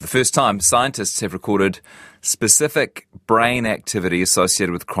first time, scientists have recorded specific brain activity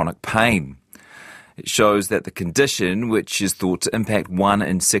associated with chronic pain. It shows that the condition, which is thought to impact 1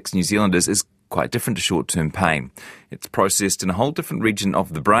 in 6 New Zealanders, is quite different to short-term pain. It's processed in a whole different region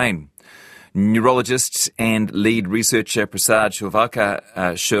of the brain. Neurologist and lead researcher Prasad Shirvalkar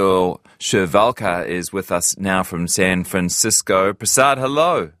is with us now from San Francisco. Prasad,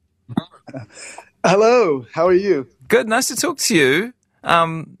 hello. Hello, how are you? Good, nice to talk to you.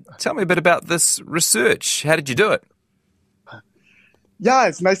 Tell me a bit about this research. How did you do it? Yeah,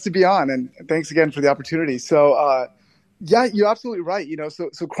 it's nice to be on, and thanks again for the opportunity. So, you're absolutely right.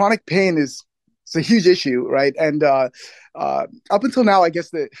 So chronic pain it's a huge issue, right? And up until now, I guess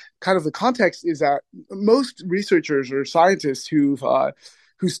the context is that most researchers or scientists who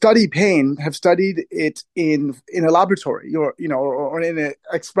study pain have studied it in a laboratory or in an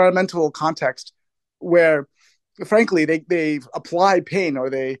experimental context where, frankly, they apply pain, or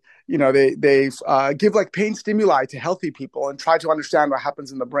they give like pain stimuli to healthy people and try to understand what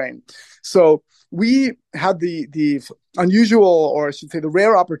happens in the brain. So we had the unusual, or I should say the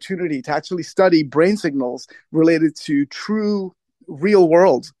rare opportunity to actually study brain signals related to true real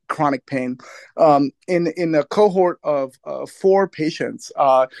world chronic pain in a cohort of 4 patients.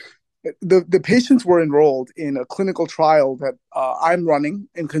 The patients were enrolled in a clinical trial that I'm running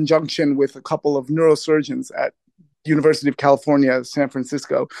in conjunction with a couple of neurosurgeons at University of California, San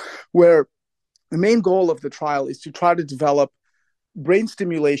Francisco, where the main goal of the trial is to try to develop brain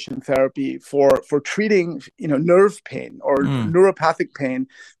stimulation therapy for treating nerve pain or neuropathic pain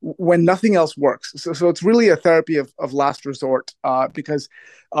when nothing else works. So it's really a therapy of last resort because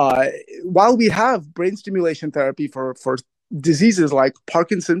while we have brain stimulation therapy for diseases like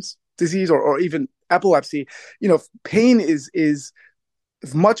Parkinson's disease or even epilepsy, pain is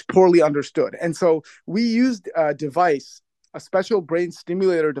much poorly understood. And so we used a device, a special brain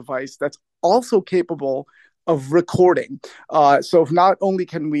stimulator device that's also capable of recording. So not only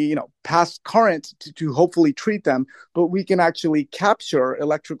can we, pass current to hopefully treat them, but we can actually capture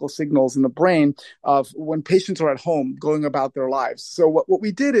electrical signals in the brain of when patients are at home going about their lives. So what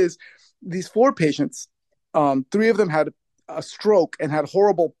we did is these 4 patients, 3 of them had a stroke and had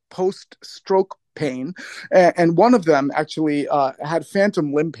horrible post-stroke pain, and one of them actually had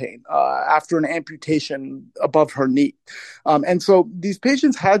phantom limb pain after an amputation above her knee. And so these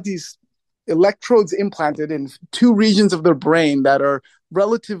patients had these electrodes implanted in 2 regions of their brain that are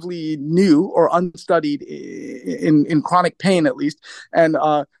relatively new or unstudied in chronic pain, at least. And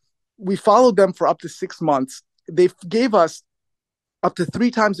we followed them for up to 6 months. They gave us up to 3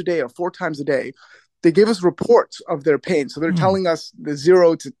 times a day or 4 times a day. They gave us reports of their pain. So they're telling us the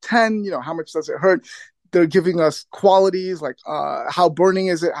 0 to 10, how much does it hurt? They're giving us qualities like how burning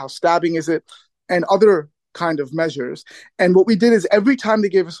is it? How stabbing is it? And other kind of measures. And what we did is every time they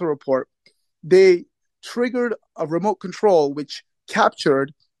gave us a report, they triggered a remote control which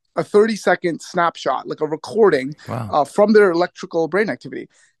captured a 30-second snapshot, like a recording from their electrical brain activity.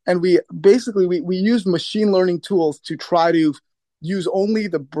 And we used machine learning tools to try to use only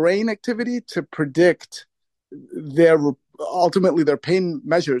the brain activity to predict ultimately their pain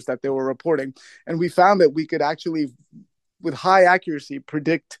measures that they were reporting. And we found that we could actually, with high accuracy,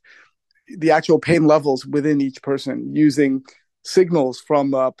 predict the actual pain levels within each person using signals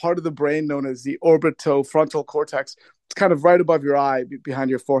from a part of the brain known as the orbitofrontal cortex. It's kind of right above your eye,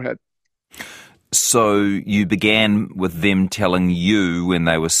 behind your forehead. So you began with them telling you when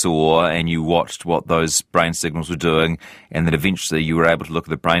they were sore, and you watched what those brain signals were doing, and then eventually you were able to look at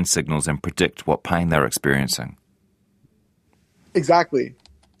the brain signals and predict what pain they were experiencing. Exactly.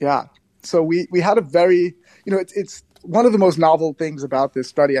 Yeah. So we had a very, it's one of the most novel things about this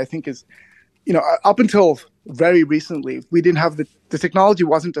study, I think, is, up until very recently, we didn't have the technology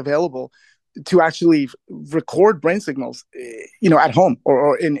wasn't available to actually record brain signals, at home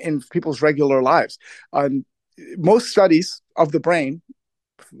or in people's regular lives. Most studies of the brain,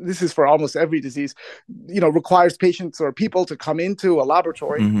 this is for almost every disease, requires patients or people to come into a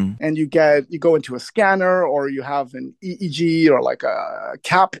laboratory and you go into a scanner, or you have an EEG or like a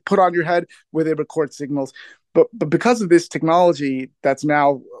cap put on your head where they record signals. But because of this technology that's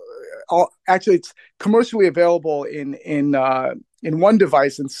now actually it's commercially available in one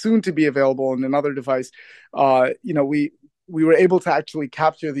device and soon to be available in another device, we were able to actually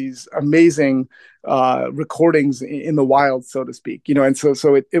capture these amazing recordings in the wild, so to speak. And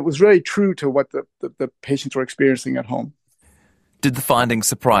so it was very true to what the patients were experiencing at home. Did the findings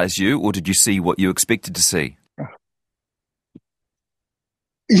surprise you, or did you see what you expected to see?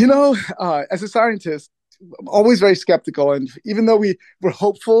 As a scientist, I'm always very skeptical, and even though we were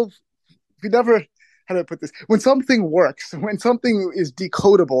hopeful, we never how do I put this? When something works, when something is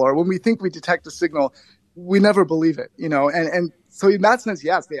decodable, or when we think we detect a signal, we never believe it, and so in that sense,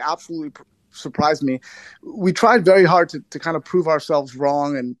 yes, they absolutely surprised me. We tried very hard to kind of prove ourselves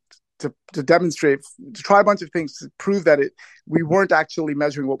wrong and to demonstrate, to try a bunch of things to prove that we weren't actually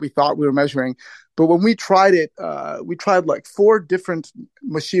measuring what we thought we were measuring. But when we tried it, we tried like 4 different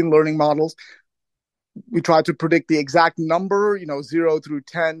machine learning models. We tried to predict the exact number, 0 through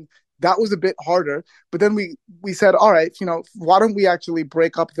 10. That was a bit harder. But then we said, all right, why don't we actually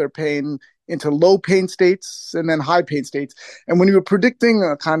break up their pain into low pain states and then high pain states? And when you were predicting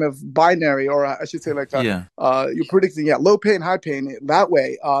a kind of binary, or I should say you're predicting, low pain, high pain that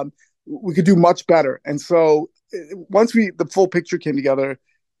way, we could do much better. And so once the full picture came together,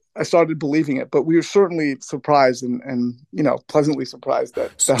 I started believing it. But we were certainly surprised and pleasantly surprised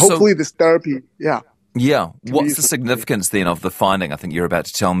that hopefully this therapy, Yeah. What's the significance then of the finding? I think you're about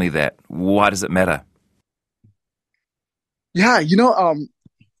to tell me that. Why does it matter? Yeah,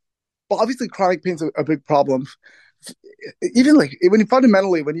 well, obviously chronic pain's a big problem. Even like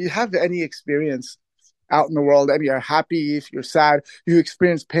when you have any experience out in the world, and you're happy, if you're sad, you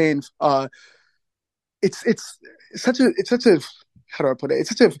experience pain. It's such a how do I put it?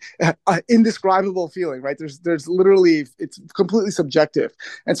 It's such a indescribable feeling, right? There's literally, it's completely subjective,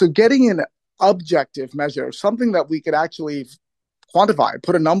 and so getting an objective measure, something that we could actually quantify,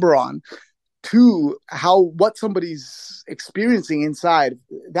 put a number on, to what somebody's experiencing inside,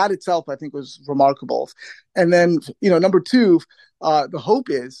 that itself I think was remarkable. And then number 2, the hope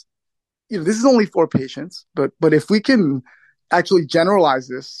is, this is only 4 patients, but if we can actually generalize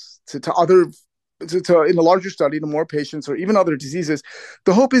this to other, to in a larger study to more patients or even other diseases,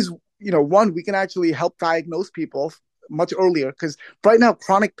 the hope is, one, we can actually help diagnose people much earlier, because right now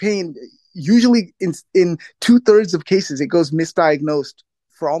chronic pain, usually in 2/3 of cases, it goes misdiagnosed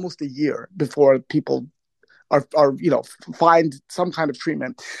for almost a year before people are find some kind of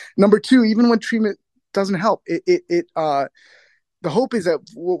treatment. Number 2, even when treatment doesn't help, the hope is that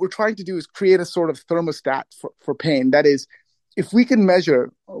what we're trying to do is create a sort of thermostat for pain. That is, if we can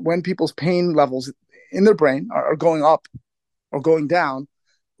measure when people's pain levels in their brain are going up or going down,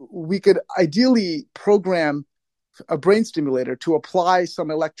 we could ideally program a brain stimulator to apply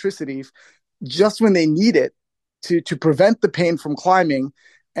some electricity just when they need it to prevent the pain from climbing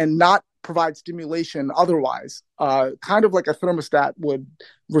and not provide stimulation otherwise. Kind of like a thermostat would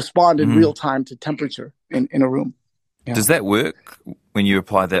respond in real time to temperature in a room. Yeah. Does that work when you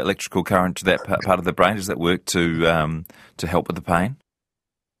apply that electrical current to that part of the brain? Does that work to help with the pain?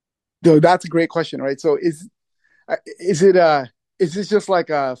 No, that's a great question, right? So is this just like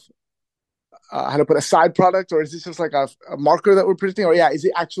a how to put a side product, or is this just like a marker that we're predicting, or is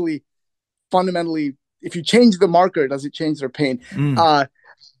it actually fundamentally, if you change the marker, does it change their pain?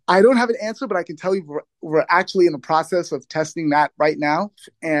 I don't have an answer, but I can tell you we're actually in the process of testing that right now.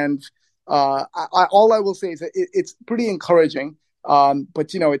 And all I will say is that it's pretty encouraging.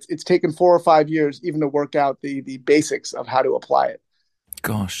 But it's taken 4 or 5 years even to work out the basics of how to apply it.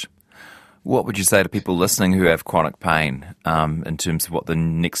 Gosh. What would you say to people listening who have chronic pain in terms of what the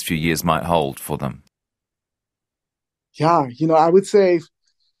next few years might hold for them? Yeah, I would say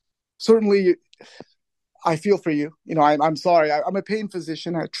certainly I feel for you. I'm sorry. I'm a pain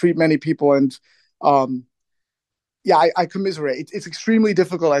physician. I treat many people, and I commiserate. It's extremely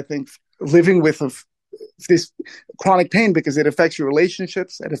difficult, I think, living with this chronic pain, because it affects your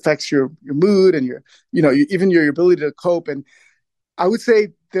relationships, it affects your mood, and even your ability to cope. And I would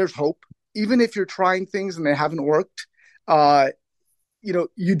say there's hope. Even if you're trying things and they haven't worked,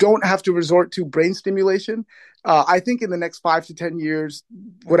 you don't have to resort to brain stimulation. I think in the next 5 to 10 years,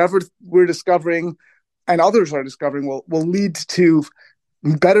 whatever we're discovering and others are discovering will lead to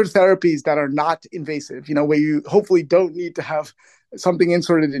better therapies that are not invasive, where you hopefully don't need to have something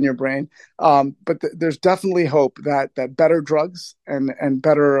inserted in your brain. But there's definitely hope that better drugs and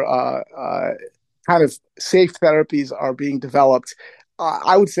better kind of safe therapies are being developed,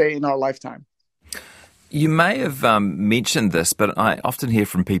 I would say, in our lifetime. You may have mentioned this, but I often hear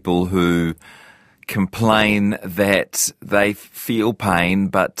from people who complain that they feel pain,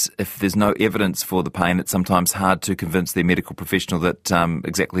 but if there's no evidence for the pain, it's sometimes hard to convince their medical professional that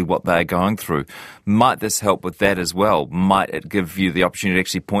exactly what they're going through. Might this help with that as well? Might it give you the opportunity to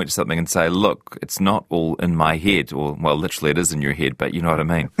actually point to something and say, look, it's not all in my head, or, well, literally it is in your head, but you know what I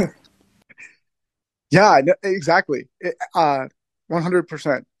mean? Yeah, exactly.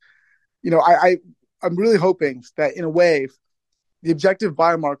 100%. I'm really hoping that in a way, the objective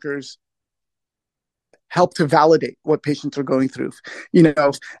biomarkers help to validate what patients are going through,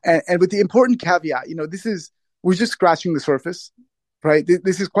 and with the important caveat, we're just scratching the surface. right?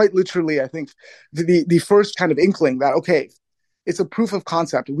 This is quite literally, I think, the first kind of inkling that, okay, it's a proof of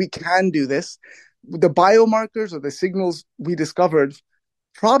concept. We can do this. The biomarkers or the signals we discovered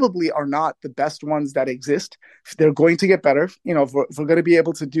probably are not the best ones that exist. They're going to get better. If we're going to be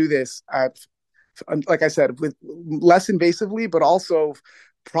able to do this at, like I said, with less invasively, but also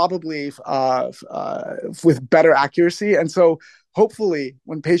probably with better accuracy. And so hopefully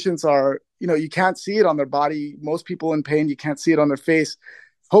when patients are, you can't see it on their body. Most people in pain, you can't see it on their face.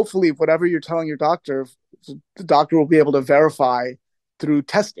 Hopefully, whatever you're telling your doctor, the doctor will be able to verify through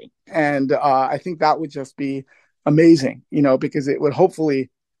testing. And I think that would just be amazing, because it would hopefully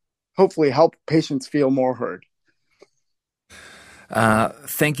help patients feel more heard.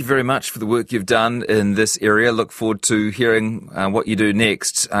 Thank you very much for the work you've done in this area. Look forward to hearing what you do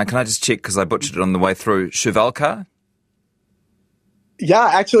next. Can I just check, because I butchered it on the way through, Shivalkar?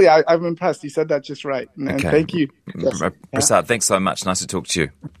 Yeah, actually, I'm impressed. You said that just right. And okay. Thank you. Yes. Prasad, thanks so much. Nice to talk to you.